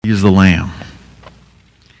Is the Lamb.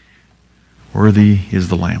 Worthy is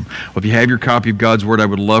the Lamb. Well, if you have your copy of God's Word, I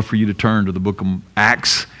would love for you to turn to the book of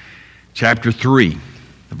Acts, chapter 3.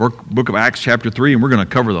 The book of Acts, chapter 3, and we're going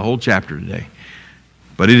to cover the whole chapter today.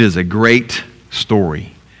 But it is a great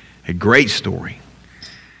story. A great story.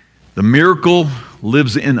 The miracle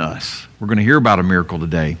lives in us. We're going to hear about a miracle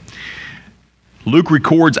today. Luke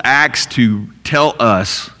records Acts to tell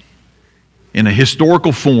us in a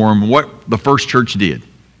historical form what the first church did.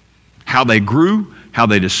 How they grew, how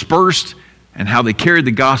they dispersed, and how they carried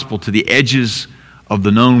the gospel to the edges of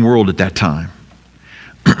the known world at that time.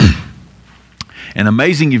 And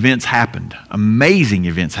amazing events happened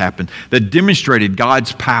that demonstrated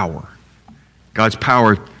God's power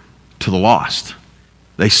to the lost.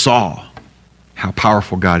 They saw how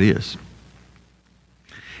powerful God is.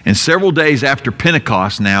 And several days after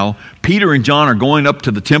Pentecost now, Peter and John are going up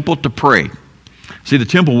to the temple to pray. See, the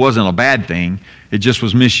temple wasn't a bad thing. It just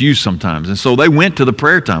was misused sometimes. And so they went to the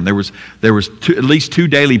prayer time. There was at least two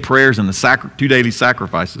daily prayers and two daily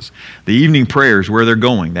sacrifices. The evening prayer is where they're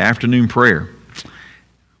going, the afternoon prayer.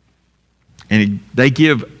 And they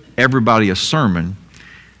give everybody a sermon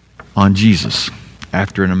on Jesus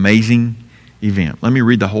after an amazing event. Let me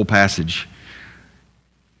read the whole passage.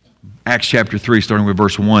 Acts chapter 3, starting with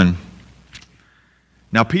verse 1.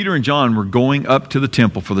 Now Peter and John were going up to the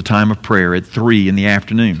temple for the time of prayer at 3 in the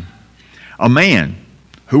afternoon. A man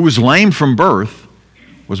who was lame from birth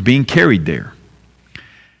was being carried there.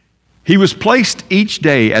 He was placed each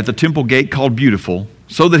day at the temple gate called Beautiful,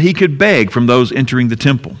 so that he could beg from those entering the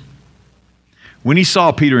temple. When he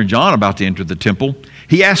saw Peter and John about to enter the temple,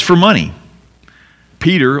 he asked for money.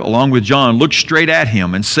 Peter, along with John, looked straight at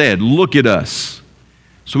him and said, "Look at us."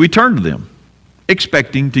 So he turned to them,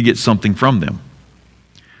 expecting to get something from them.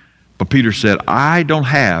 But Peter said, "I don't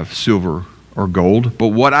have silver or gold, but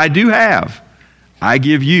what I do have, I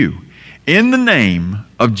give you. In the name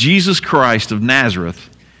of Jesus Christ of Nazareth,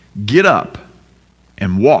 get up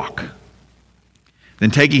and walk." Then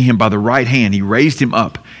taking him by the right hand, he raised him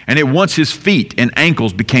up, and at once his feet and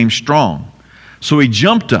ankles became strong. So he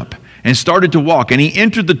jumped up and started to walk, and he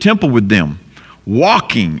entered the temple with them,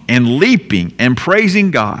 walking and leaping and praising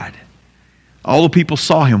God. All the people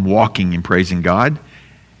saw him walking and praising God,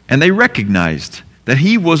 and they recognized that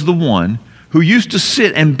he was the one who used to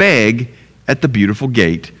sit and beg at the Beautiful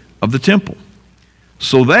gate of the temple.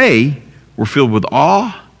 So they were filled with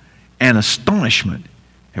awe and astonishment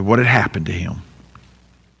at what had happened to him.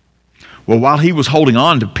 Well, while he was holding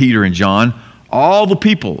on to Peter and John, all the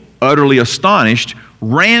people, utterly astonished,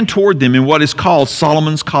 ran toward them in what is called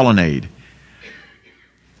Solomon's Colonnade.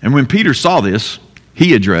 And when Peter saw this,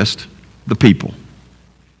 he addressed the people.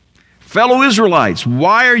 "Fellow Israelites,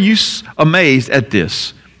 why are you amazed at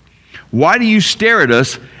this? Why do you stare at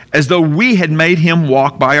us as though we had made him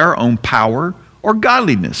walk by our own power or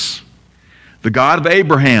godliness? The God of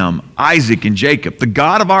Abraham, Isaac, and Jacob, the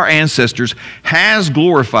God of our ancestors, has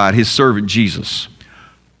glorified his servant Jesus,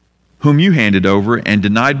 whom you handed over and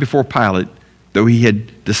denied before Pilate, though he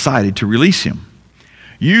had decided to release him.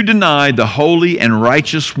 You denied the holy and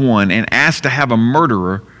righteous one and asked to have a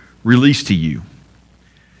murderer released to you.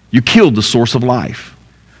 You killed the source of life,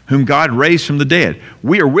 whom God raised from the dead.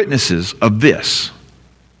 We are witnesses of this.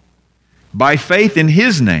 By faith in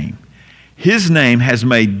his name has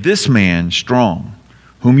made this man strong,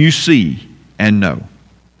 whom you see and know."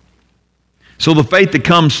 So the faith that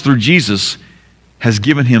comes through Jesus has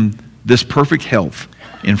given him this perfect health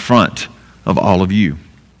in front of all of you.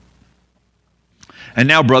 And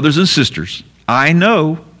now, brothers and sisters, I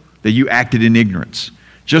know that you acted in ignorance,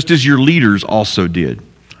 just as your leaders also did.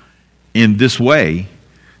 In this way,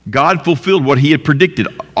 God fulfilled what he had predicted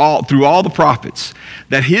through all the prophets,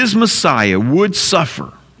 that his Messiah would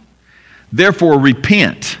suffer. Therefore,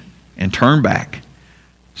 repent and turn back,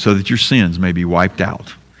 so that your sins may be wiped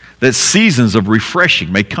out, that seasons of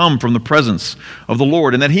refreshing may come from the presence of the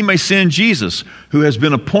Lord, and that he may send Jesus, who has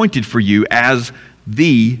been appointed for you as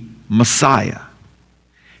the Messiah.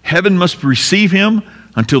 Heaven must receive him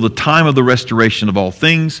until the time of the restoration of all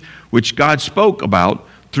things, which God spoke about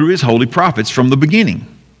through his holy prophets from the beginning.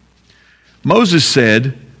 Moses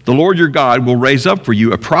said, "The Lord your God will raise up for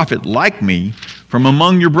you a prophet like me from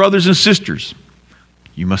among your brothers and sisters.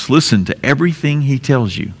 You must listen to everything he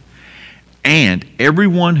tells you. And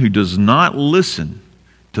everyone who does not listen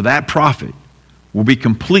to that prophet will be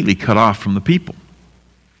completely cut off from the people."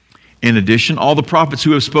 In addition, all the prophets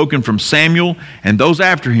who have spoken from Samuel and those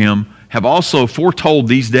after him have also foretold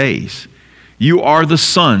these days. You are the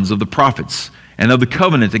sons of the prophets and of the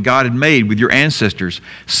covenant that God had made with your ancestors,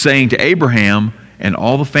 saying to Abraham, "And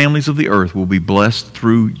all the families of the earth will be blessed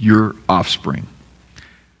through your offspring."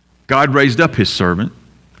 God raised up his servant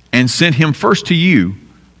and sent him first to you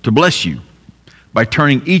to bless you by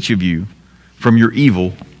turning each of you from your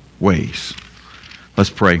evil ways. Let's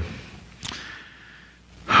pray.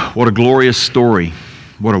 What a glorious story.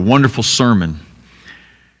 What a wonderful sermon.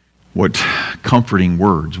 What comforting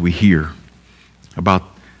words we hear about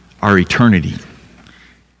our eternity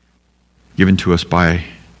given to us by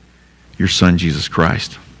your Son, Jesus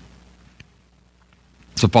Christ.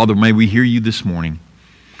 So, Father, may we hear you this morning.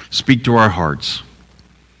 Speak to our hearts.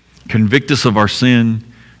 Convict us of our sin.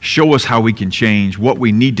 Show us how we can change, what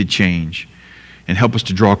we need to change, and help us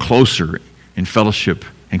to draw closer in fellowship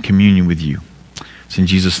and communion with you. It's in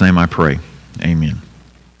Jesus' name I pray. Amen.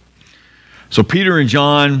 So Peter and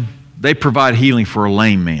John, they provide healing for a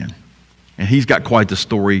lame man. And he's got quite the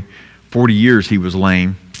story. 40 years he was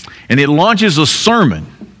lame. And it launches a sermon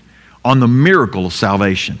on the miracle of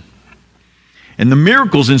salvation. And the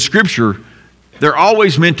miracles in Scripture, they're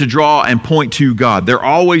always meant to draw and point to God. They're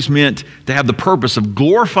always meant to have the purpose of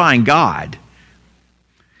glorifying God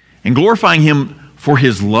and glorifying Him for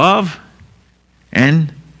His love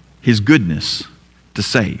and His goodness to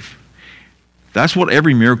save. That's what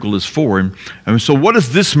every miracle is for. And so what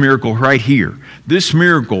does this miracle right here, this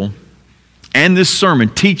miracle and this sermon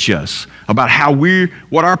teach us about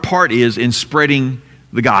what our part is in spreading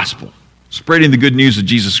the gospel, spreading the good news of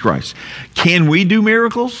Jesus Christ? Can we do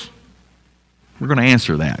miracles? We're going to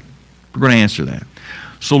answer that. We're going to answer that.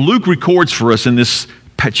 So Luke records for us in this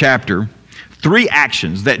chapter 3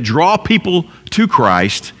 actions that draw people to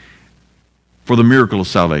Christ for the miracle of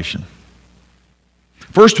salvation.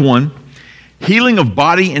 First one, healing of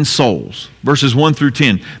body and souls, verses 1 through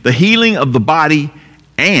 10. The healing of the body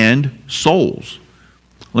and souls.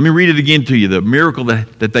 Let me read it again to you, the miracle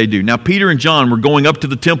that they do. Now, Peter and John were going up to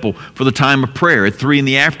the temple for the time of prayer at 3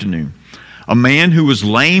 p.m. A man who was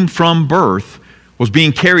lame from birth was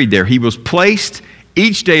being carried there. He was placed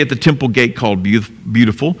each day at the temple gate called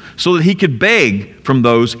Beautiful so that he could beg from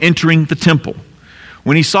those entering the temple.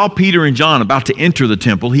 When he saw Peter and John about to enter the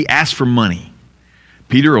temple, he asked for money.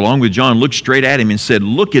 Peter, along with John, looked straight at him and said,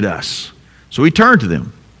 "Look at us." So he turned to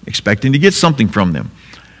them, expecting to get something from them.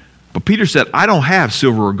 But Peter said, "I don't have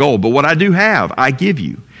silver or gold, but what I do have, I give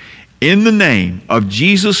you. In the name of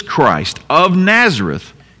Jesus Christ of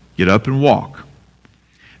Nazareth, get up and walk."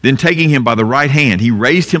 Then taking him by the right hand, he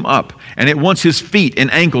raised him up, and at once his feet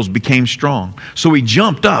and ankles became strong. So he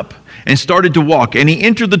jumped up and started to walk, and he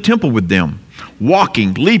entered the temple with them,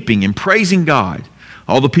 walking, leaping, and praising God.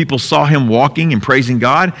 All the people saw him walking and praising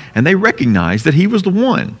God, and they recognized that he was the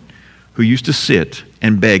one who used to sit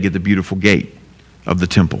and beg at the Beautiful gate of the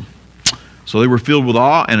temple. So they were filled with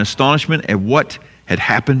awe and astonishment at what had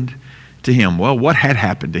happened to him. Well, what had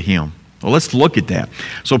happened to him? Well, let's look at that.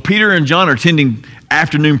 So Peter and John are attending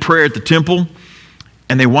afternoon prayer at the temple,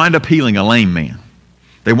 and they wind up healing a lame man.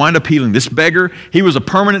 They wind up healing this beggar. He was a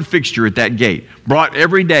permanent fixture at that gate, brought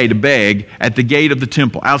every day to beg at the gate of the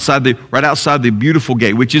temple, right outside the Beautiful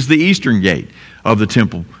gate, which is the eastern gate of the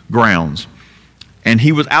temple grounds. And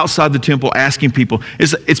he was outside the temple asking people.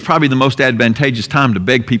 It's probably the most advantageous time to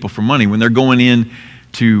beg people for money when they're going in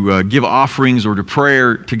to give offerings or to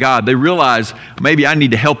prayer to God. They realize, maybe I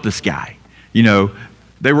need to help this guy. You know,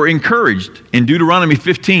 they were encouraged. In Deuteronomy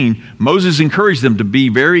 15, Moses encouraged them to be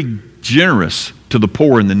very generous to the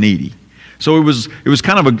poor and the needy. So it was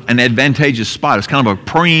kind of an advantageous spot. It's kind of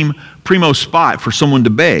a primo spot for someone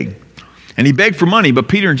to beg. And he begged for money, but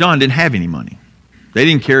Peter and John didn't have any money. They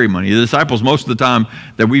didn't carry money. The disciples, most of the time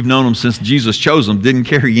that we've known them since Jesus chose them, didn't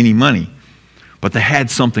carry any money. But they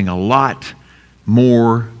had something a lot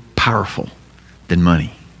more powerful than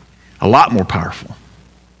money. A lot more powerful.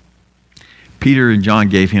 Peter and John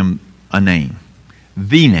gave him a name.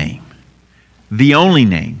 The only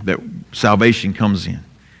name that salvation comes in.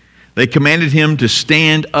 They commanded him to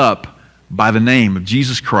stand up by the name of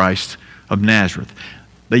Jesus Christ of Nazareth.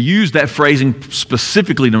 They used that phrasing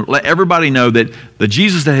specifically to let everybody know that the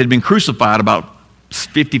Jesus that had been crucified about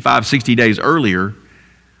 55, 60 days earlier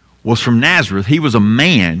was from Nazareth. He was a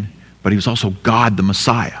man, but he was also God the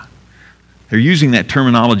Messiah. They're using that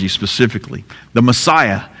terminology specifically. The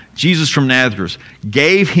Messiah, Jesus from Nazareth,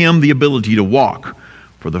 gave him the ability to walk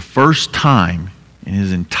for the first time in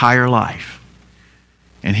his entire life.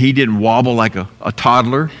 And he didn't wobble like a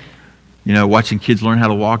toddler. You know, watching kids learn how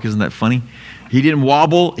to walk, isn't that funny? He didn't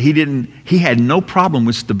wobble. He had no problem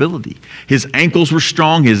with stability. His ankles were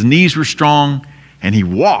strong, his knees were strong, and he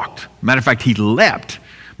walked. Matter of fact, he leapt.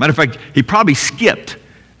 Matter of fact, he probably skipped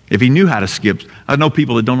if he knew how to skip. I know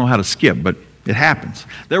people that don't know how to skip, but it happens.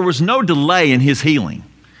 There was no delay in his healing.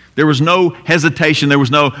 There was no hesitation. There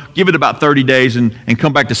was no, give it about 30 days and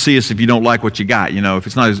come back to see us if you don't like what you got, if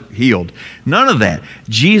it's not healed. None of that.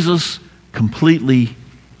 Jesus completely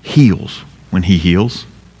heals when he heals,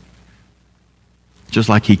 just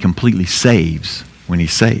like he completely saves when he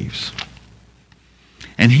saves.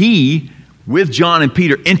 And he, with John and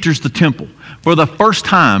Peter, enters the temple. For the first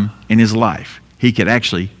time in his life, he could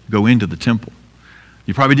actually go into the temple.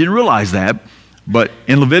 You probably didn't realize that, but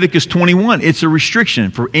in Leviticus 21, it's a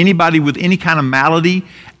restriction for anybody with any kind of malady,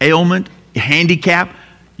 ailment, handicap.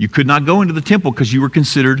 You could not go into the temple because you were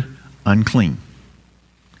considered unclean.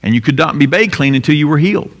 And you could not be made clean until you were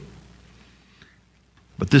healed.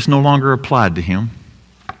 But this no longer applied to him.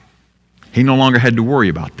 He no longer had to worry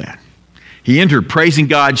about that. He entered praising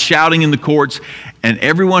God, shouting in the courts, and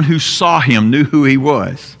everyone who saw him knew who he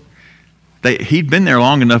was. He'd been there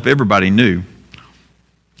long enough, everybody knew.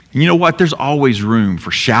 And you know what? There's always room for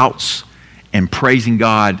shouts and praising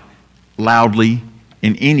God loudly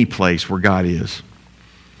in any place where God is.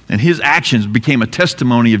 And his actions became a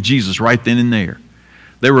testimony of Jesus right then and there.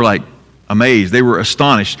 They were like amazed. They were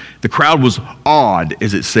astonished. The crowd was awed,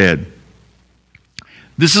 as it said.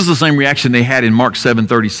 This is the same reaction they had in Mark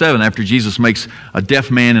 7:37 after Jesus makes a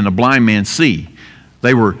deaf man and a blind man see.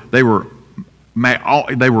 They were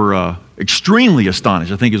extremely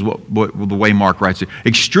astonished, I think is what the way Mark writes it.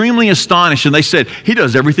 Extremely astonished, and they said, he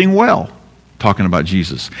does everything well, talking about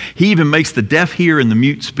Jesus. He even makes the deaf hear and the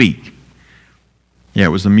mute speak. Yeah, it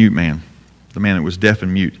was the mute man, the man that was deaf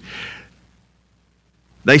and mute.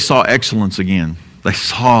 They saw excellence again. They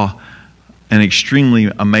saw an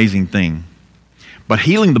extremely amazing thing. But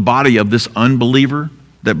healing the body of this unbeliever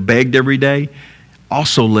that begged every day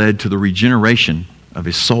also led to the regeneration of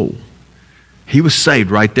his soul. He was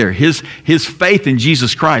saved right there. His faith in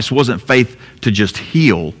Jesus Christ wasn't faith to just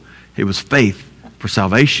heal. It was faith for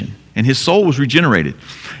salvation. And his soul was regenerated.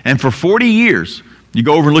 And for 40 years, you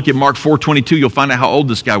go over and look at Mark 4:22, you'll find out how old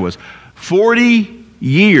this guy was. 40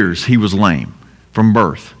 years he was lame from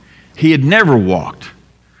birth. He had never walked.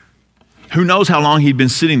 Who knows how long he'd been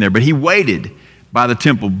sitting there, but he waited by the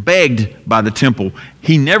temple, begged by the temple.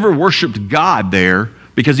 He never worshiped God there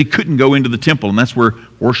because he couldn't go into the temple, and that's where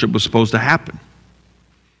worship was supposed to happen.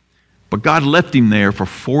 But God left him there for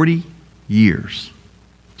 40 years.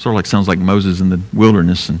 Sort of like sounds like Moses in the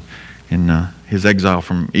wilderness and in his exile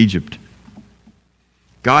from Egypt.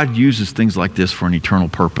 God uses things like this for an eternal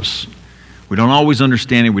purpose. We don't always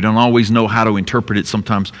understand it. We don't always know how to interpret it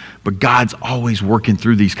sometimes, but God's always working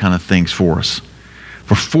through these kind of things for us.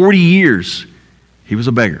 For 40 years, he was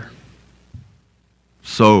a beggar.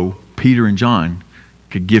 So Peter and John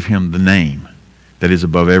could give him the name that is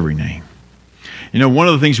above every name. You know, one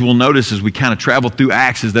of the things we'll notice as we kind of travel through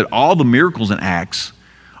Acts is that all the miracles in Acts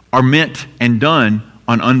are meant and done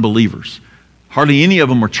on unbelievers. Hardly any of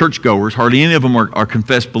them are churchgoers. Hardly any of them are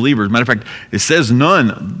confessed believers. Matter of fact, it says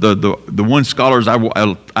none. The one scholars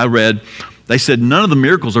I read, they said none of the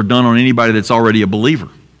miracles are done on anybody that's already a believer.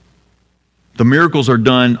 The miracles are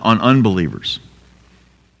done on unbelievers.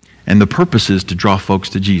 And the purpose is to draw folks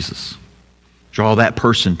to Jesus. Draw that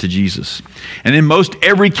person to Jesus. And in most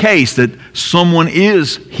every case that someone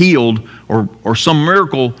is healed or some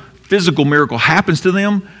miracle, physical miracle happens to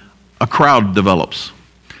them, a crowd develops.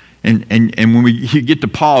 And when you get to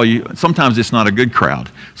Paul, sometimes it's not a good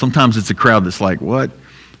crowd. Sometimes it's a crowd that's like, what?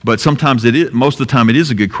 But sometimes it is. Most of the time it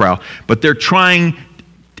is a good crowd. But they're trying,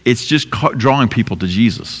 it's just drawing people to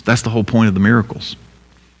Jesus. That's the whole point of the miracles.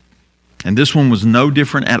 And this one was no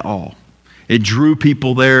different at all. It drew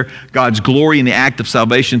people there. God's glory in the act of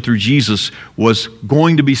salvation through Jesus was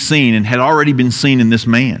going to be seen and had already been seen in this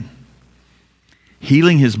man.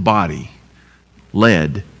 Healing his body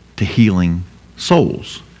led to healing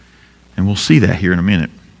souls. And we'll see that here in a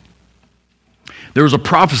minute. There was a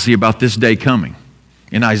prophecy about this day coming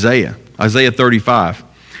in Isaiah 35.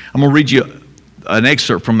 I'm going to read you an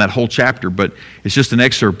excerpt from that whole chapter, but it's just an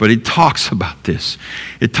excerpt, but it talks about this.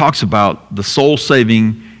 It talks about the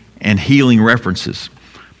soul-saving and healing references.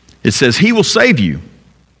 It says, he will save you,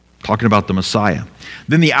 talking about the Messiah.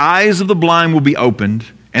 Then the eyes of the blind will be opened,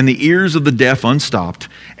 and the ears of the deaf unstopped,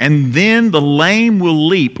 and then the lame will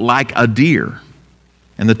leap like a deer,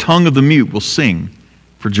 and the tongue of the mute will sing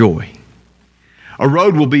for joy. A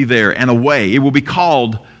road will be there and a way. It will be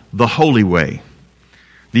called the Holy Way.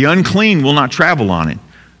 The unclean will not travel on it,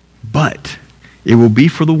 but it will be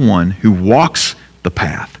for the one who walks the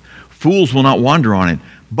path. Fools will not wander on it,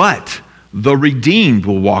 but the redeemed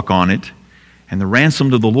will walk on it, and the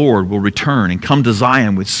ransomed of the Lord will return and come to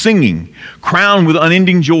Zion with singing, crowned with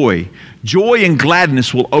unending joy. Joy and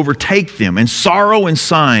gladness will overtake them, and sorrow and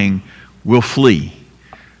sighing will flee.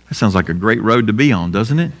 That sounds like a great road to be on,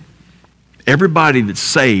 doesn't it? Everybody that's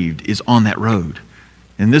saved is on that road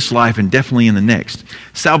in this life and definitely in the next.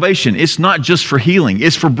 Salvation, it's not just for healing,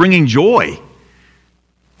 it's for bringing joy.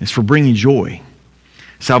 It's for bringing joy.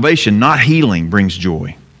 Salvation, not healing, brings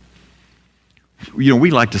joy. You know,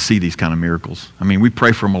 we like to see these kind of miracles. I mean, we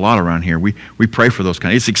pray for them a lot around here. We pray for those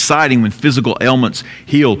kind. It's exciting when physical ailments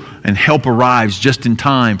heal and help arrives just in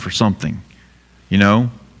time for something, you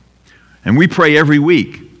know? And we pray every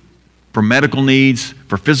week for medical needs,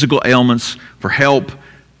 for physical ailments, for help.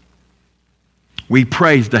 We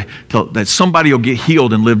pray that somebody will get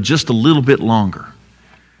healed and live just a little bit longer,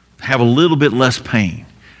 have a little bit less pain.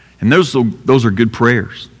 And those are good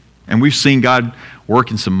prayers. And we've seen God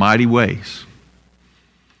work in some mighty ways.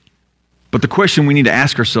 But the question we need to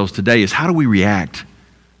ask ourselves today is, how do we react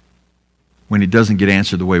when it doesn't get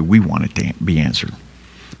answered the way we want it to be answered?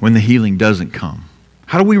 When the healing doesn't come?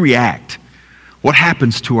 How do we react? What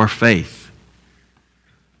happens to our faith?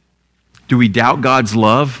 Do we doubt God's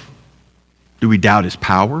love? Do we doubt His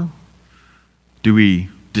power? Do we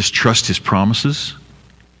distrust His promises?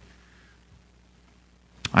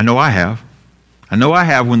 I know I have. I know I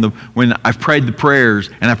have when I've prayed the prayers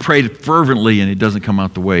and I prayed fervently and it doesn't come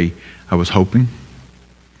out the way I was hoping.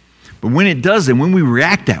 But when it doesn't, when we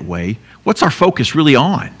react that way, what's our focus really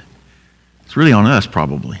on? It's really on us,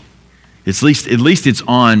 probably. At least it's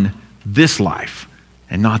on this life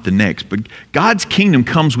and not the next. But God's kingdom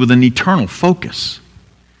comes with an eternal focus.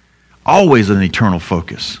 Always an eternal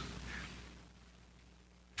focus.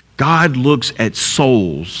 God looks at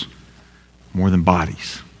souls more than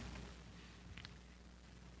bodies.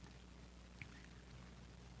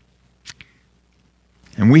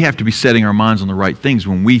 And we have to be setting our minds on the right things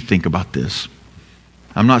when we think about this.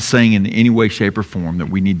 I'm not saying in any way, shape, or form that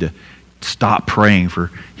we need to stop praying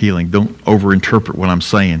for healing. Don't overinterpret what I'm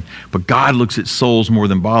saying. But God looks at souls more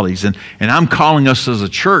than bodies. And I'm calling us as a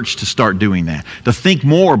church to start doing that, to think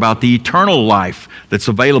more about the eternal life that's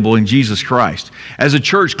available in Jesus Christ. As a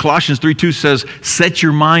church, Colossians 3:2 says, set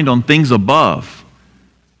your mind on things above.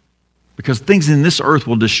 Because things in this earth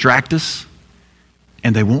will distract us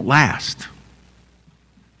and they won't last.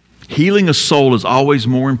 Healing a soul is always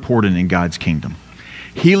more important in God's kingdom.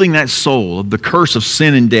 Healing that soul of the curse of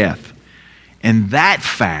sin and death. And that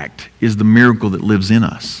fact is the miracle that lives in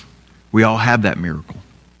us. We all have that miracle.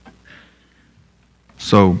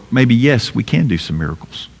 So maybe, yes, we can do some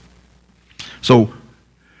miracles. So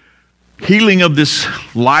healing of this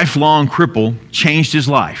lifelong cripple changed his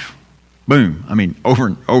life. Boom. I mean,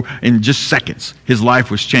 in just seconds, his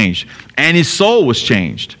life was changed. And his soul was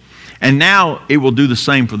changed. And now it will do the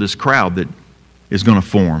same for this crowd that is going to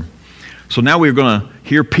form. So now we're going to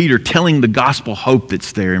hear Peter telling the gospel hope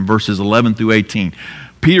that's there in verses 11 through 18.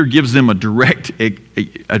 Peter gives them a direct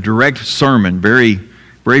sermon, very,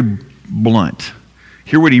 very blunt.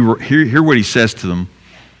 Hear what he says to them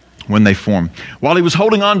when they form. While he was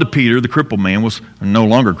holding on to Peter, the crippled man was no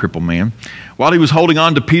longer a crippled man. While he was holding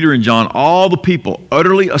on to Peter and John, all the people,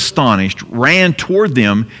 utterly astonished, ran toward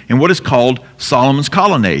them in what is called Solomon's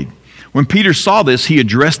Colonnade. When Peter saw this, he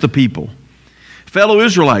addressed the people. Fellow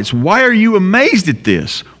Israelites, why are you amazed at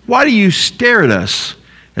this? Why do you stare at us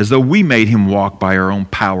as though we made him walk by our own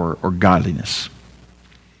power or godliness?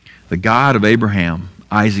 The God of Abraham,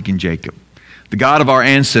 Isaac, and Jacob, the God of our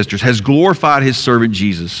ancestors, has glorified his servant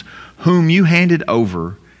Jesus, whom you handed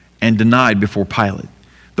over and denied before Pilate,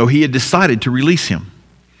 though he had decided to release him.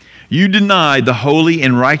 You denied the holy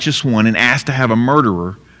and righteous one and asked to have a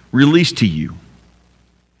murderer released to you.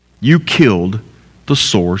 You killed the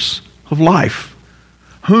source of life,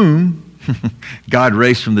 whom God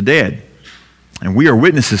raised from the dead. And we are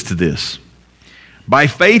witnesses to this. By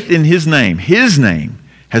faith in his name has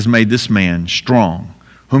made this man strong,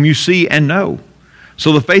 whom you see and know.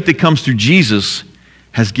 So the faith that comes through Jesus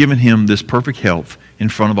has given him this perfect health in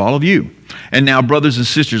front of all of you. And now, brothers and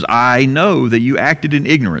sisters, I know that you acted in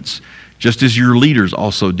ignorance, just as your leaders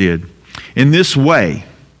also did. In this way,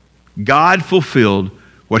 God fulfilled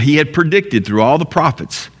what he had predicted through all the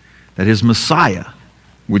prophets, that his Messiah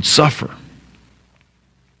would suffer.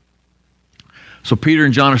 So Peter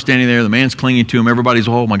and John are standing there. The man's clinging to him. Everybody's,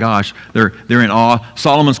 oh my gosh, they're in awe.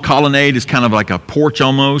 Solomon's Colonnade is kind of like a porch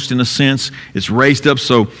almost in a sense. It's raised up,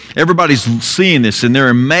 so everybody's seeing this and they're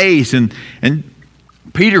amazed. And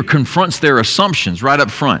Peter confronts their assumptions right up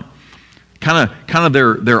front. Kind of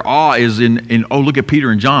their awe is in oh, look at Peter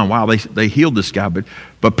and John. Wow, they healed this guy.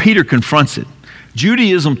 But Peter confronts it.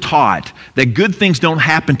 Judaism taught that good things don't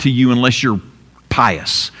happen to you unless you're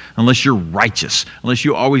pious, unless you're righteous, unless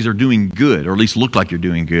you always are doing good, or at least look like you're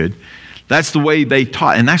doing good. That's the way they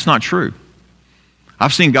taught, and that's not true.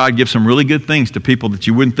 I've seen God give some really good things to people that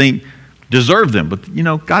you wouldn't think deserve them. But,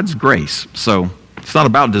 God's grace. So it's not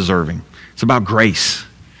about deserving. It's about grace.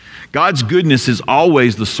 God's goodness is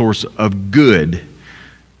always the source of good.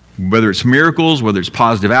 Whether it's miracles, whether it's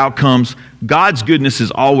positive outcomes, God's goodness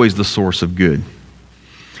is always the source of good.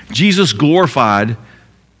 Jesus glorified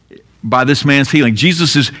by this man's healing.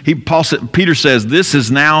 Peter says, this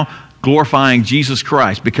is now glorifying Jesus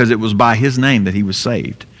Christ because it was by his name that he was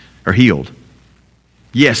saved or healed.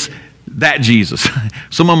 Yes, that Jesus.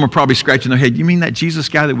 Some of them are probably scratching their head. You mean that Jesus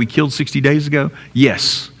guy that we killed 60 days ago?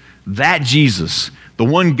 Yes, that Jesus, the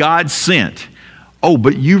one God sent. Oh,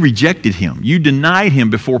 but you rejected him. You denied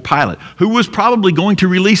him before Pilate, who was probably going to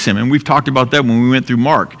release him. And we've talked about that when we went through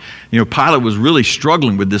Mark. Pilate was really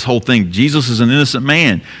struggling with this whole thing. Jesus is an innocent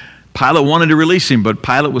man. Pilate wanted to release him, but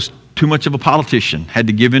Pilate was too much of a politician, had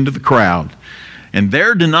to give in to the crowd. And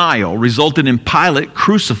their denial resulted in Pilate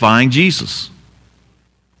crucifying Jesus.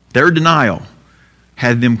 Their denial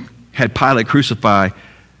had Pilate crucify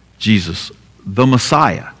Jesus, the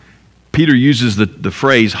Messiah. Peter uses the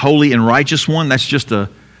phrase holy and righteous one. That's just a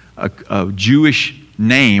Jewish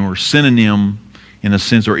name or synonym in a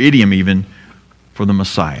sense, or idiom even, for the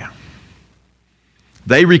Messiah.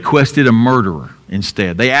 They requested a murderer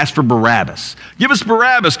instead. They asked for Barabbas. Give us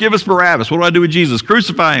Barabbas, give us Barabbas. What do I do with Jesus?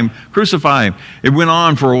 Crucify him, crucify him. It went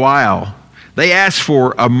on for a while. They asked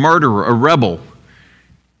for a murderer, a rebel,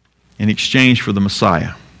 in exchange for the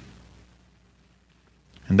Messiah.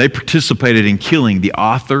 And they participated in killing the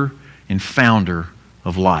author and founder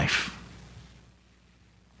of life.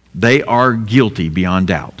 They are guilty beyond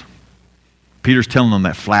doubt. Peter's telling them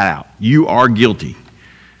that flat out. You are guilty.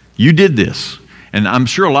 You did this. And I'm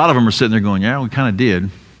sure a lot of them are sitting there going, yeah, we kind of did.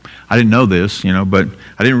 I didn't know this, but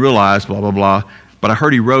I didn't realize, blah, blah, blah. But I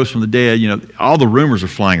heard he rose from the dead. All the rumors are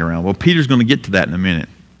flying around. Well, Peter's going to get to that in a minute.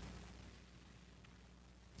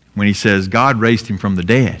 When he says, God raised him from the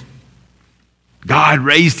dead. God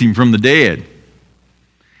raised him from the dead.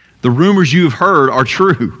 The rumors you have heard are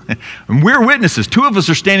true. And we're witnesses. 2 of us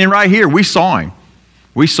are standing right here. We saw him.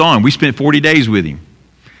 We saw him. We spent 40 days with him.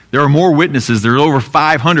 There are more witnesses. There are over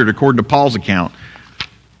 500, according to Paul's account,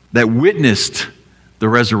 that witnessed the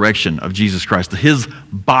resurrection of Jesus Christ. His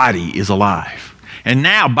body is alive. And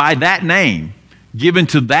now, by that name, given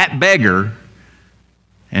to that beggar,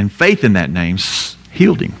 and faith in that name,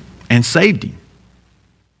 healed him and saved him.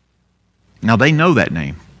 Now, they know that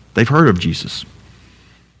name. They've heard of Jesus.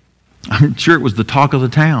 I'm sure it was the talk of the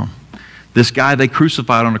town. This guy they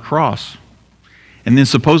crucified on a cross. And then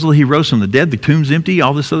supposedly he rose from the dead. The tomb's empty,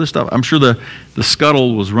 all this other stuff. I'm sure the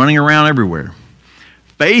scuttle was running around everywhere.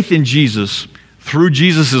 Faith in Jesus, through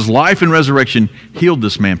Jesus' life and resurrection, healed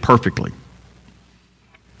this man perfectly.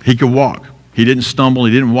 He could walk. He didn't stumble.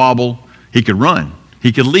 He didn't wobble. He could run.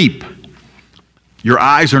 He could leap. Your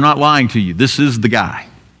eyes are not lying to you. This is the guy.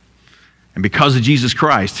 And because of Jesus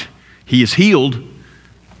Christ, he is healed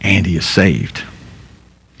and he is saved.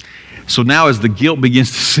 So now as the guilt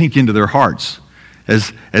begins to sink into their hearts,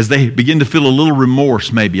 as they begin to feel a little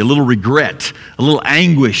remorse maybe, a little regret, a little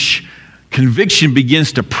anguish, conviction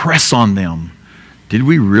begins to press on them. Did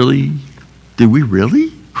we really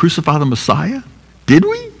crucify the Messiah? Did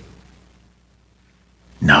we?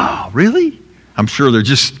 No, really? I'm sure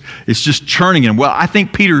it's just churning in. Well, I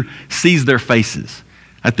think Peter sees their faces.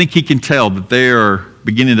 I think he can tell that they are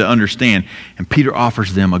beginning to understand. And Peter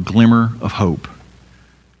offers them a glimmer of hope.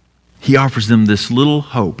 He offers them this little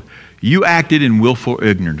hope. You acted in willful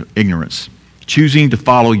ignorance, choosing to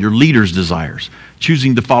follow your leader's desires,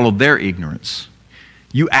 choosing to follow their ignorance.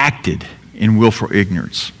 You acted in willful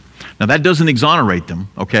ignorance. Now that doesn't exonerate them,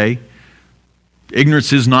 okay?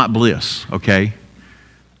 Ignorance is not bliss, okay?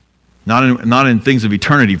 Not in things of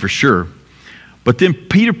eternity for sure. But then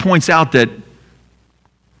Peter points out that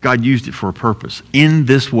God used it for a purpose. In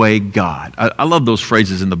this way, God. I love those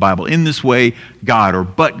phrases in the Bible. In this way, God, or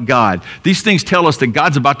but God. These things tell us that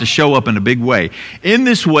God's about to show up in a big way. In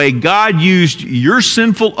this way, God used your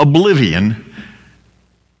sinful oblivion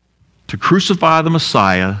to crucify the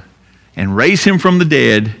Messiah and raise him from the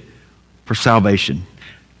dead for salvation.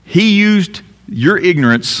 He used your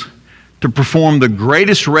ignorance to perform the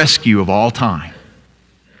greatest rescue of all time.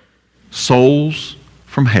 Souls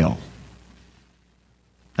from hell.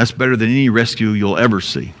 That's better than any rescue you'll ever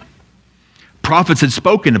see. Prophets had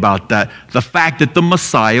spoken about that, the fact that the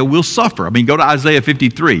Messiah will suffer. I mean, go to Isaiah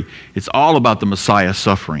 53. It's all about the Messiah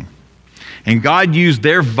suffering. And God used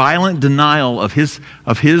their violent denial of his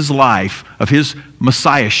life, of his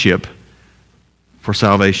messiahship, for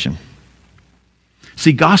salvation.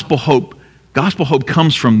 See, gospel hope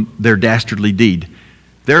comes from their dastardly deed.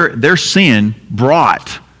 Their sin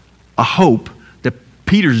brought a hope that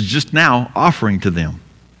Peter's just now offering to them.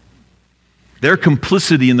 Their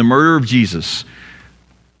complicity in the murder of Jesus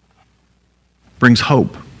brings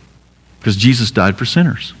hope because Jesus died for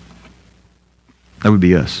sinners. That would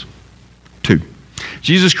be us. 2,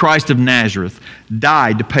 Jesus Christ of Nazareth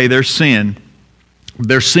died to pay their sin,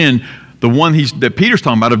 the one that Peter's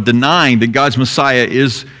talking about of denying that God's Messiah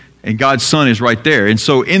is and God's Son is right there. And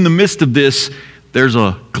so in the midst of this, there's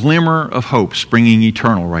a glimmer of hope springing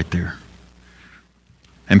eternal right there.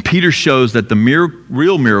 And Peter shows that the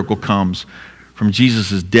real miracle comes from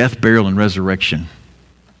Jesus' death, burial, and resurrection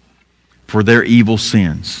for their evil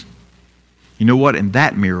sins. You know what? And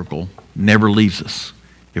that miracle never leaves us.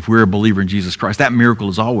 If we're a believer in Jesus Christ, that miracle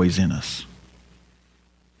is always in us.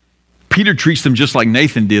 Peter treats them just like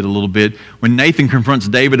Nathan did a little bit. When Nathan confronts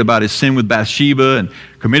David about his sin with Bathsheba and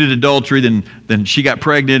committed adultery, then she got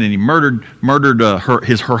pregnant and he murdered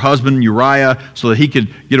her husband Uriah so that he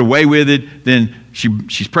could get away with it. Then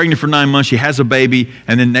she's pregnant for 9 months, she has a baby,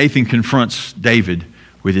 and then Nathan confronts David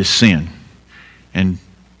with his sin and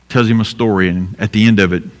tells him a story, and at the end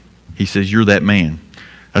of it, he says, "You're that man."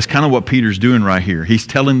 That's kind of what Peter's doing right here. He's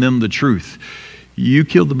telling them the truth. You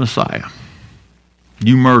killed the Messiah.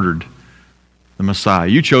 You murdered the Messiah.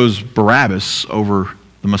 You chose Barabbas over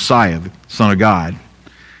the Messiah, the Son of God.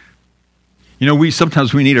 You know,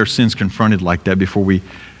 sometimes we need our sins confronted like that before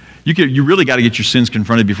you really got to get your sins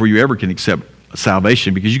confronted before you ever can accept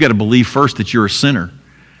salvation, because you got to believe first that you're a sinner,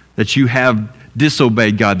 that you have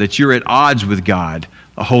disobeyed God, that you're at odds with God,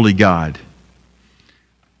 a holy God.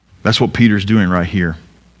 That's what Peter's doing right here.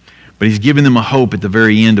 But he's giving them a hope at the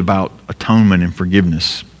very end about atonement and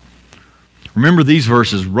forgiveness. Remember these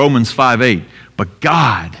verses, Romans 5:8. But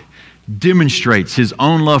God demonstrates his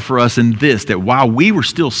own love for us in this, that while we were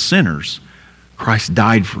still sinners, Christ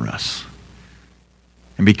died for us.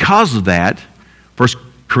 And because of that, 2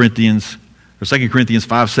 Corinthians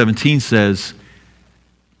 5:17 says,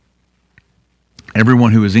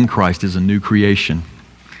 everyone who is in Christ is a new creation.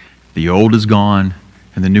 The old is gone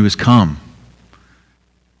and the new has come.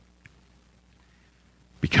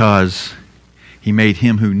 Because he made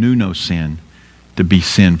him who knew no sin to be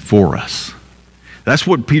sin for us. That's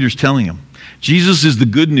what Peter's telling them. Jesus is the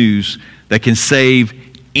good news that can save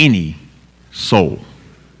any soul.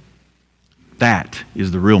 That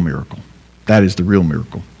is the real miracle. That is the real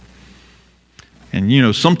miracle. And you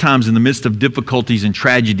know, sometimes in the midst of difficulties and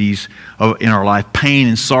tragedies in our life, pain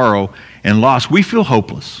and sorrow and loss, we feel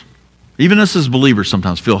hopeless. Even us as believers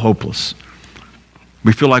sometimes feel hopeless.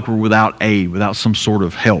 We feel like we're without aid, without some sort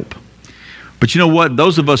of help. But you know what?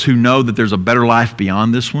 Those of us who know that there's a better life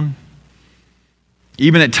beyond this one,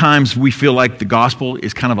 even at times we feel like the gospel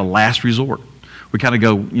is kind of a last resort. We kind of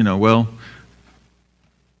go, well,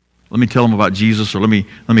 let me tell them about Jesus, or let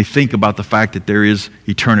me think about the fact that there is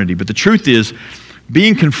eternity. But the truth is,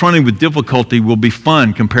 being confronted with difficulty will be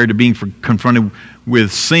fun compared to being confronted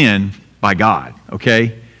with sin by God,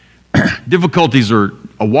 okay? Difficulties are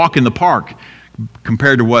a walk in the park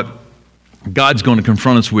compared to what God's going to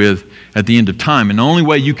confront us with at the end of time. And the only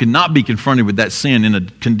way you cannot be confronted with that sin in a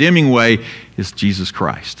condemning way is Jesus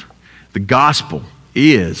Christ. The gospel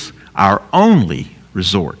is our only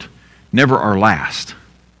resort, never our last.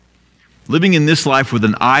 Living in this life with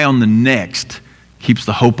an eye on the next keeps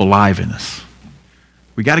the hope alive in us.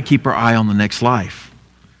 We got to keep our eye on the next life.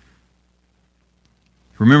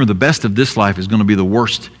 Remember, the best of this life is going to be the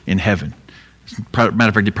worst in heaven. Matter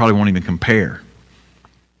of fact, it probably won't even compare.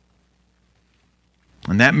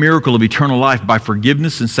 And that miracle of eternal life by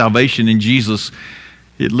forgiveness and salvation in Jesus,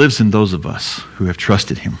 it lives in those of us who have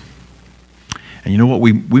trusted him. And you know what?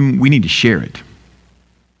 We need to share it.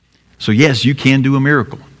 So yes, you can do a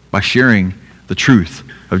miracle by sharing the truth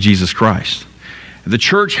of Jesus Christ. The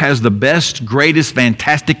church has the best, greatest,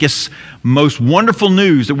 fantasticest, most wonderful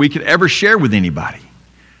news that we could ever share with anybody.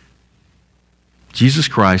 Jesus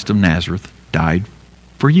Christ of Nazareth died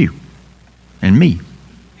for you and me.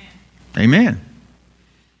 Amen.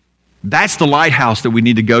 That's the lighthouse that we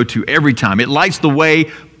need to go to every time. It lights the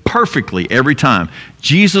way perfectly every time.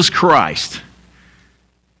 Jesus Christ.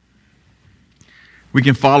 We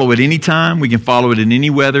can follow it any time. We can follow it in any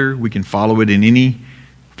weather. We can follow it in any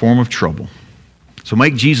form of trouble. So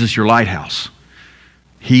make Jesus your lighthouse.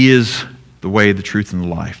 He is the way, the truth, and the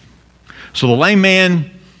life. So the lame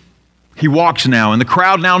man, he walks now, and the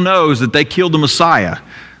crowd now knows that they killed the Messiah.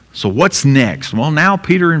 So what's next? Well, now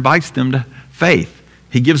Peter invites them to faith.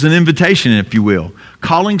 He gives an invitation, if you will,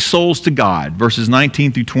 calling souls to God, verses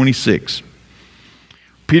 19 through 26.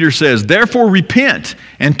 Peter says, "Therefore repent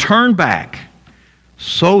and turn back,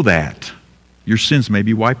 so that your sins may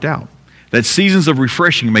be wiped out, that seasons of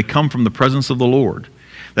refreshing may come from the presence of the Lord,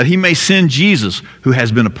 that he may send Jesus, who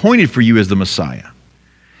has been appointed for you as the Messiah.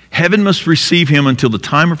 Heaven must receive him until the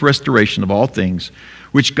time of restoration of all things,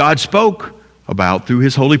 which God spoke about through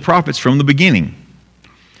his holy prophets from the beginning.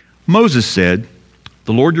 Moses said,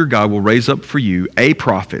 the Lord your God will raise up for you a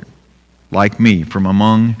prophet like me from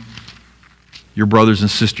among your brothers and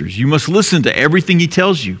sisters. You must listen to everything he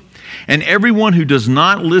tells you. And everyone who does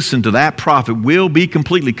not listen to that prophet will be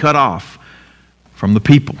completely cut off from the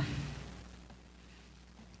people.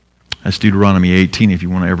 That's Deuteronomy 18 if you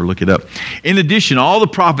want to ever look it up. In addition, all the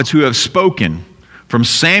prophets who have spoken from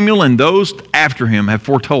Samuel and those after him have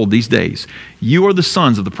foretold these days. You are the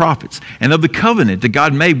sons of the prophets and of the covenant that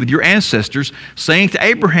God made with your ancestors, saying to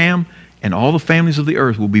Abraham, and all the families of the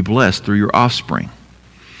earth will be blessed through your offspring.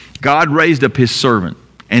 God raised up his servant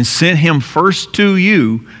and sent him first to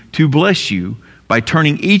you to bless you by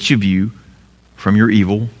turning each of you from your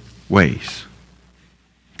evil ways.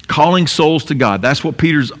 Calling souls to God. That's what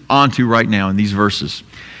Peter's onto right now in these verses.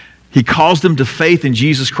 He calls them to faith in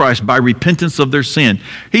Jesus Christ by repentance of their sin.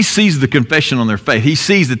 He sees the confession on their faith. He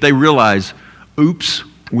sees that they realize, oops,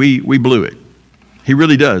 we blew it. He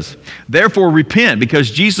really does. Therefore, repent,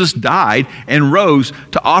 because Jesus died and rose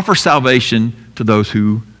to offer salvation to those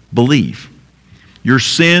who believe. Your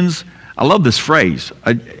sins, I love this phrase.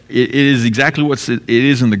 It is exactly what it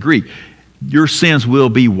is in the Greek. Your sins will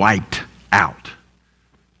be wiped out.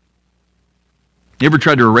 You ever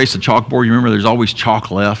tried to erase a chalkboard? You remember there's always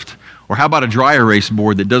chalk left? Or how about a dry erase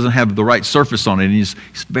board that doesn't have the right surface on it and you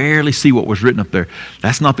just barely see what was written up there?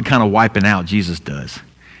 That's not the kind of wiping out Jesus does.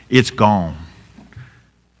 It's gone.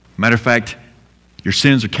 Matter of fact, your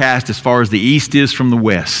sins are cast as far as the east is from the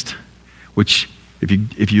west, which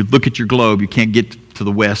if you look at your globe, you can't get to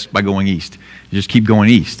the west by going east. You just keep going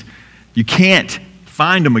east. You can't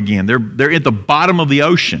find them again. They're at the bottom of the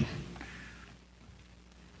ocean.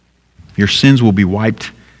 Your sins will be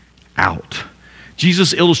wiped out.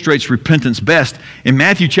 Jesus illustrates repentance best in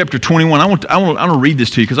Matthew chapter 21. I want to read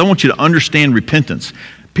this to you because I want you to understand repentance.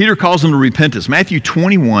 Peter calls them to repentance. Matthew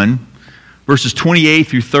 21, verses 28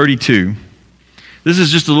 through 32. This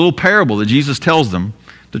is just a little parable that Jesus tells them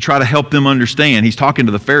to try to help them understand. He's talking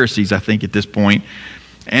to the Pharisees, I think, at this point,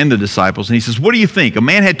 and the disciples. And he says, what do you think? A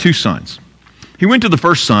man had two sons. He went to the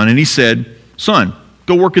first son and he said, son,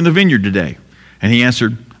 go work in the vineyard today. And he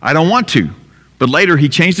answered, I don't want to. But later he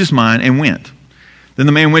changed his mind and went. Then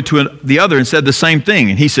the man went to the other and said the same thing.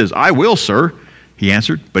 And he says, I will, sir. He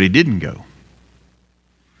answered, but he didn't go.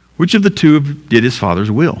 Which of the two did his father's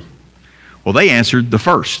will? Well, they answered, the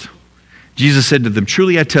first. Jesus said to them,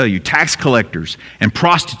 truly I tell you, tax collectors and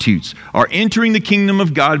prostitutes are entering the kingdom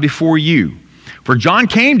of God before you. For John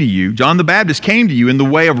the Baptist came to you in the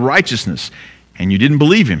way of righteousness, and you didn't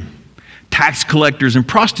believe him. Tax collectors and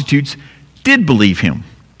prostitutes did believe him.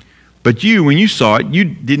 But you, when you saw it, you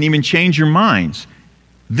didn't even change your minds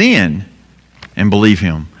then and believe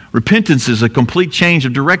him. Repentance is a complete change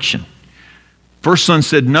of direction. First son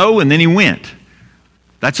said no, and then he went.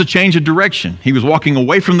 That's a change of direction. He was walking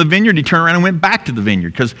away from the vineyard. He turned around and went back to the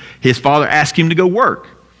vineyard because his father asked him to go work.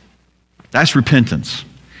 That's repentance.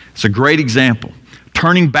 It's a great example.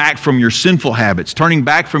 Turning back from your sinful habits, turning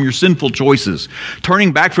back from your sinful choices,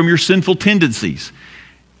 turning back from your sinful tendencies.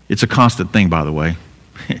 It's a constant thing, by the way.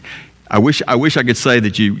 I wish I could say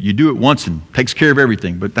that you do it once and takes care of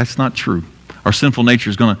everything, but that's not true. Our sinful nature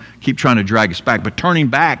is going to keep trying to drag us back. But turning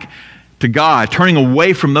back to God, turning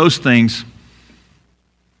away from those things,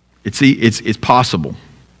 it's possible.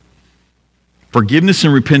 Forgiveness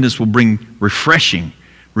and repentance will bring refreshing,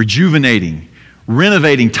 rejuvenating,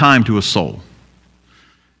 renovating time to a soul.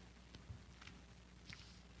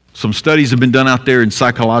 Some studies have been done out there in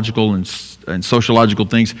psychological and sociological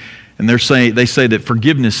things, and they say that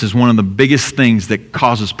forgiveness is one of the biggest things that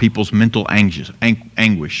causes people's mental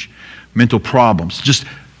anguish, mental problems. Just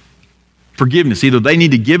forgiveness. Either they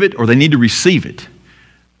need to give it or they need to receive it.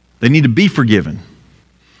 They need to be forgiven.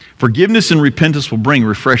 Forgiveness and repentance will bring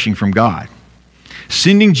refreshing from God.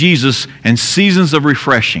 Sending Jesus and seasons of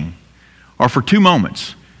refreshing are for 2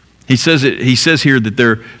 moments. He says here that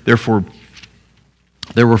there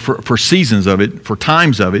were for seasons of it, for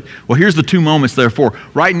times of it. Well, here's the 2 moments therefore.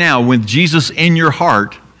 Right now, with Jesus in your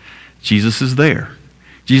heart, Jesus is there.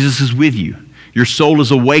 Jesus is with you. Your soul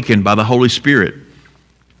is awakened by the Holy Spirit.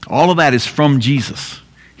 All of that is from Jesus.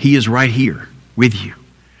 He is right here with you.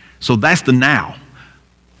 So that's the now.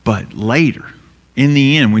 But later, in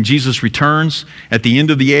the end, when Jesus returns, at the end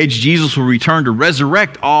of the age, Jesus will return to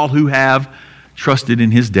resurrect all who have trusted in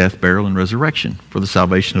his death, burial, and resurrection for the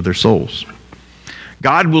salvation of their souls.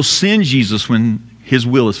 God will send Jesus when his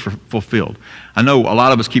will is fulfilled. I know a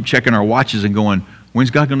lot of us keep checking our watches and going, when's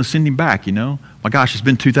God going to send him back, My gosh, it's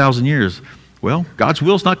been 2,000 years. Well, God's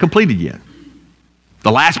will's not completed yet.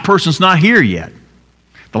 The last person's not here yet.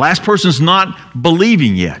 The last person's not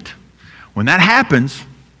believing yet. When that happens,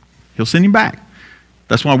 he'll send him back.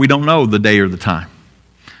 That's why we don't know the day or the time.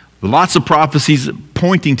 Lots of prophecies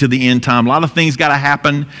pointing to the end time. A lot of things got to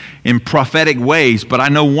happen in prophetic ways, but I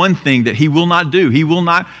know one thing that he will not do. He will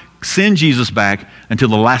not send Jesus back until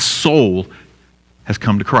the last soul has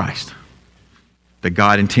come to Christ, that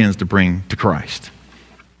God intends to bring to Christ.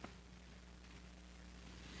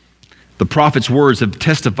 The prophet's words have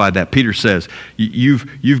testified that. Peter says,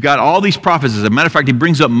 you've got all these prophets. As a matter of fact, he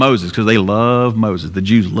brings up Moses because they love Moses. The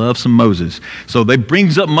Jews love some Moses. So they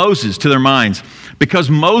brings up Moses to their minds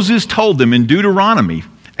because Moses told them in Deuteronomy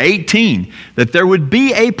 18 that there would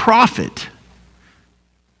be a prophet.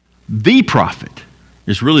 The prophet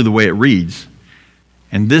is really the way it reads.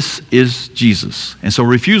 And this is Jesus. And so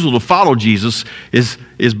refusal to follow Jesus is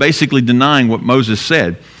basically denying what Moses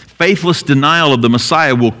said. Faithless denial of the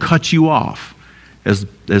Messiah will cut you off, as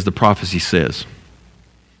the prophecy says.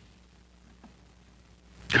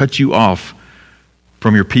 Cut you off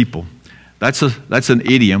from your people. That's an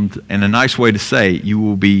idiom and a nice way to say you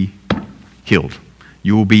will be killed.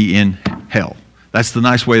 You will be in hell. That's the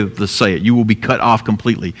nice way to say it. You will be cut off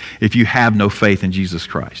completely if you have no faith in Jesus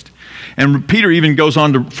Christ. And Peter even goes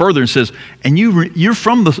on to further and says, and you're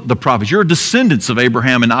from the prophets. You're descendants of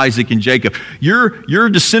Abraham and Isaac and Jacob. You're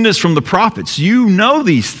descendants from the prophets. You know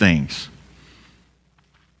these things.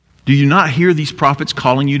 Do you not hear these prophets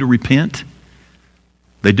calling you to repent?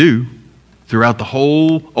 They do. Throughout the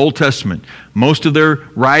whole Old Testament, most of their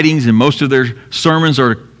writings and most of their sermons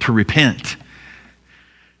are to repent.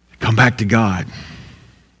 Come back to God.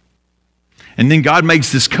 And then God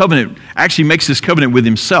makes this covenant with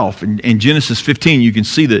himself. In Genesis 15, you can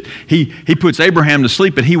see that he puts Abraham to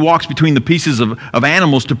sleep, but he walks between the pieces of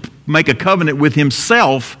animals to make a covenant with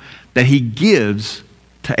himself that he gives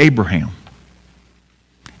to Abraham.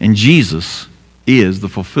 And Jesus is the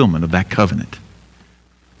fulfillment of that covenant.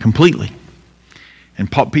 Completely.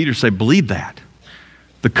 And Peter said, believe that.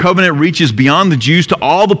 The covenant reaches beyond the Jews to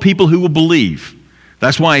all the people who will believe.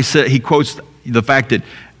 That's why he quotes the fact that,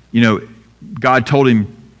 God told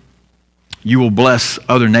him, you will bless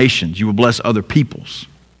other nations. You will bless other peoples.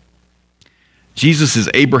 Jesus is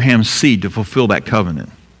Abraham's seed to fulfill that covenant.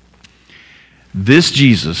 This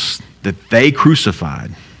Jesus that they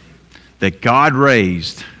crucified, that God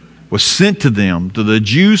raised, was sent to them, to the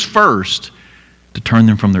Jews first, to turn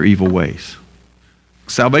them from their evil ways.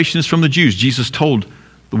 Salvation is from the Jews. Jesus told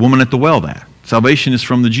the woman at the well that. Salvation is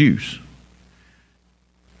from the Jews.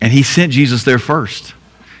 And he sent Jesus there first.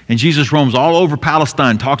 And Jesus roams all over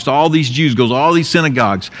Palestine, talks to all these Jews, goes to all these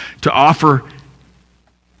synagogues to offer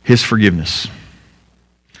his forgiveness.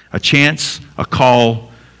 A chance, a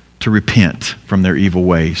call to repent from their evil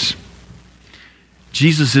ways.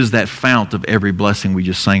 Jesus is that fount of every blessing we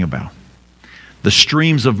just sang about. The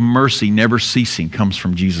streams of mercy never ceasing comes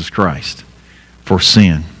from Jesus Christ for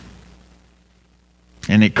sin.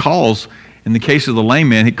 And it calls, in the case of the lame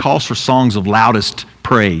man, it calls for songs of loudest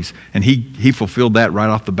praise. And he fulfilled that right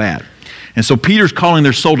off the bat. And so Peter's calling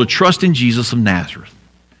their soul to trust in Jesus of Nazareth.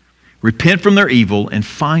 Repent from their evil and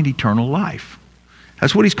find eternal life.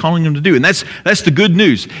 That's what he's calling them to do. And that's the good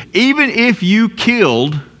news. Even if you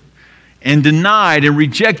killed and denied and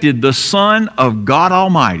rejected the Son of God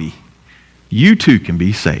Almighty, you too can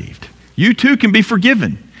be saved. You too can be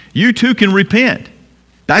forgiven. You too can repent.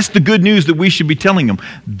 That's the good news that we should be telling them.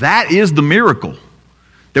 That is the miracle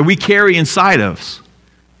that we carry inside us.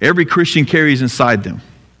 Every Christian carries inside them.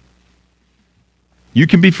 You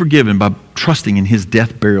can be forgiven by trusting in his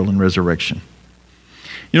death, burial, and resurrection.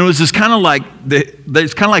 It's kind of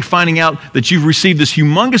like finding out that you've received this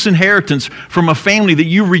humongous inheritance from a family that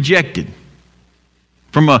you rejected,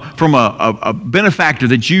 from a benefactor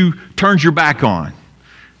that you turned your back on.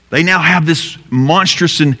 They now have this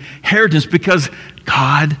monstrous inheritance because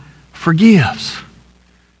God forgives.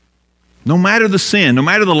 No matter the sin, no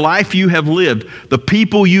matter the life you have lived, the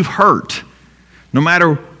people you've hurt, no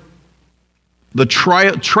matter the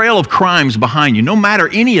trail of crimes behind you, no matter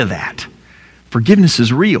any of that, forgiveness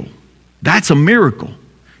is real. That's a miracle.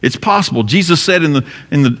 It's possible. Jesus said in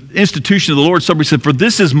the institution of the Lord's Supper, he said, "For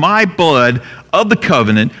this is my blood of the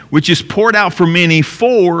covenant, which is poured out for many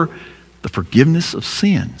for the forgiveness of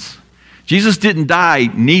sins." Jesus didn't die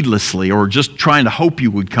needlessly or just trying to hope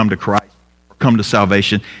you would come to Christ or come to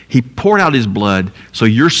salvation. He poured out his blood so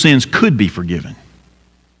your sins could be forgiven.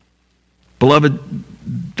 Beloved,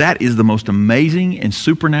 that is the most amazing and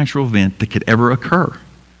supernatural event that could ever occur.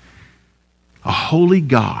 A holy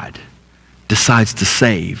God decides to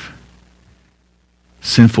save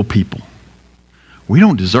sinful people. We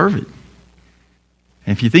don't deserve it.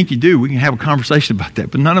 And if you think you do, we can have a conversation about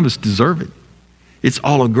that, but none of us deserve it. It's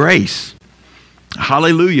all of grace.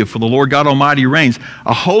 Hallelujah, for the Lord God Almighty reigns.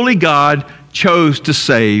 A holy God chose to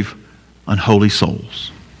save unholy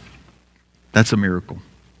souls. That's a miracle.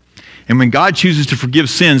 And when God chooses to forgive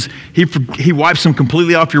sins, He wipes them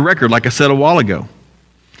completely off your record, like I said a while ago.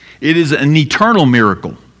 It is an eternal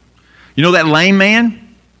miracle. You know that lame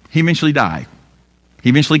man? He eventually died. He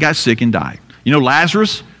eventually got sick and died. You know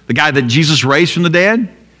Lazarus, the guy that Jesus raised from the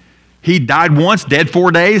dead? He died once, dead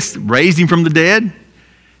 4 days, raised him from the dead.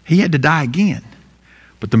 He had to die again.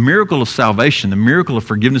 But the miracle of salvation, the miracle of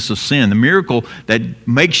forgiveness of sin, the miracle that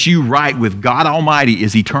makes you right with God Almighty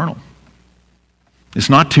is eternal. It's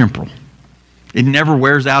not temporal. It never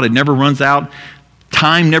wears out. It never runs out.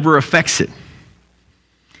 Time never affects it.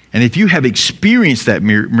 And if you have experienced that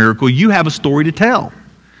miracle, you have a story to tell.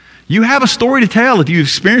 You have a story to tell if you've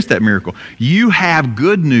experienced that miracle. You have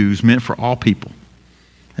good news meant for all people,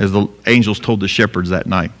 as the angels told the shepherds that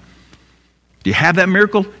night. Do you have that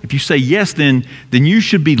miracle? If you say yes, then you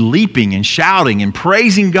should be leaping and shouting and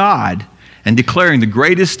praising God and declaring the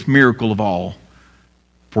greatest miracle of all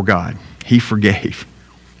for God. He forgave.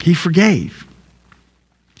 He forgave.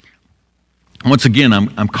 Once again,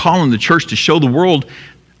 I'm calling the church to show the world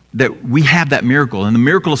that we have that miracle. And the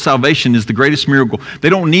miracle of salvation is the greatest miracle. They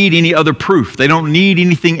don't need any other proof. They don't need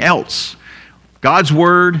anything else. God's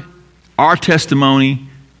word, our testimony,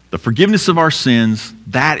 the forgiveness of our sins,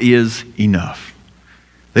 that is enough.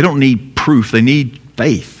 They don't need proof. They need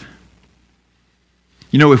faith.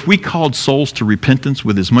 You know, if we called souls to repentance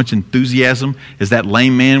with as much enthusiasm as that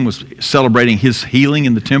lame man was celebrating his healing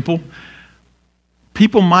in the temple,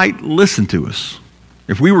 people might listen to us.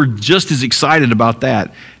 If we were just as excited about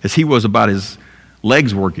that as he was about his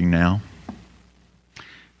legs working now.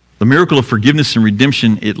 The miracle of forgiveness and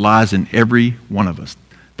redemption, it lies in every one of us.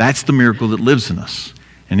 That's the miracle that lives in us.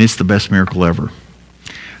 And it's the best miracle ever.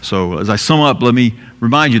 So as I sum up, let me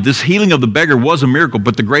remind you, this healing of the beggar was a miracle,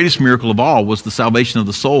 but the greatest miracle of all was the salvation of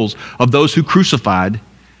the souls of those who crucified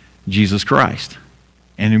Jesus Christ,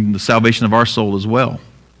 and in the salvation of our soul as well.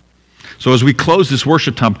 So as we close this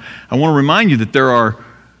worship time, I want to remind you that there are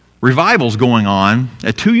revivals going on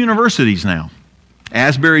at 2 universities now.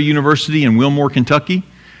 Asbury University in Wilmore, Kentucky,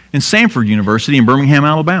 and Samford University in Birmingham,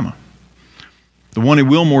 Alabama. The one in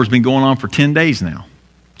Wilmore has been going on for 10 days now.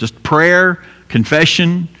 Just prayer,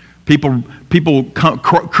 confession,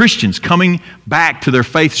 Christians coming back to their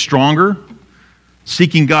faith stronger,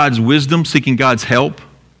 seeking God's wisdom, seeking God's help.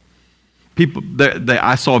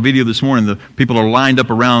 I saw a video this morning. The people are lined up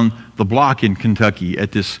around the block in Kentucky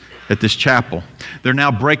at this chapel. They're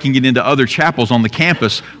now breaking it into other chapels on the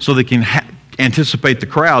campus so they can anticipate the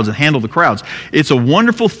crowds and handle the crowds. It's a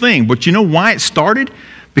wonderful thing, but you know why it started?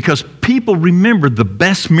 Because people remembered the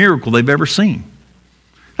best miracle they've ever seen.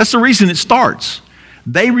 That's the reason it starts.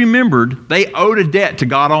 They remembered they owed a debt to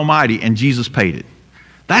God Almighty and Jesus paid it.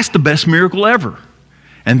 That's the best miracle ever.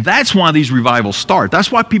 And that's why these revivals start.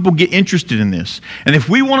 That's why people get interested in this. And if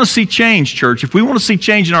we want to see change, church, if we want to see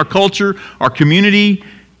change in our culture, our community,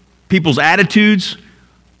 people's attitudes,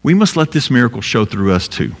 we must let this miracle show through us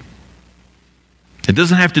too. It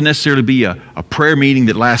doesn't have to necessarily be a prayer meeting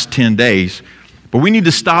that lasts 10 days, but we need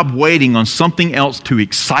to stop waiting on something else to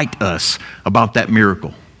excite us about that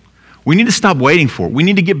miracle. We need to stop waiting for it. We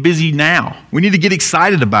need to get busy now. We need to get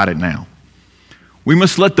excited about it now. We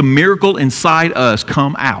must let the miracle inside us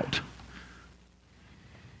come out.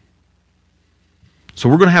 So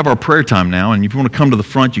we're going to have our prayer time now, and if you want to come to the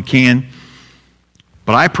front, you can.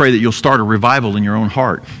 But I pray that you'll start a revival in your own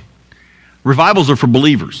heart. Revivals are for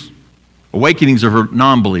believers. Awakenings are for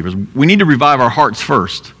non-believers. We need to revive our hearts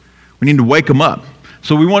first. We need to wake them up.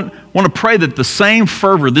 So we want to pray that the same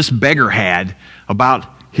fervor this beggar had about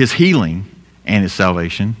his healing and his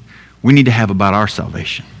salvation, we need to have about our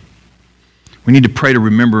salvation. We need to pray to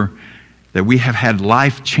remember that we have had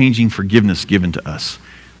life-changing forgiveness given to us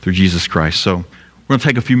through Jesus Christ. So we're going to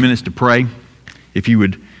take a few minutes to pray. If you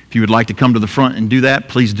would like to come to the front and do that,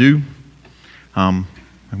 please do. And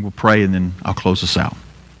we'll pray, and then I'll close us out.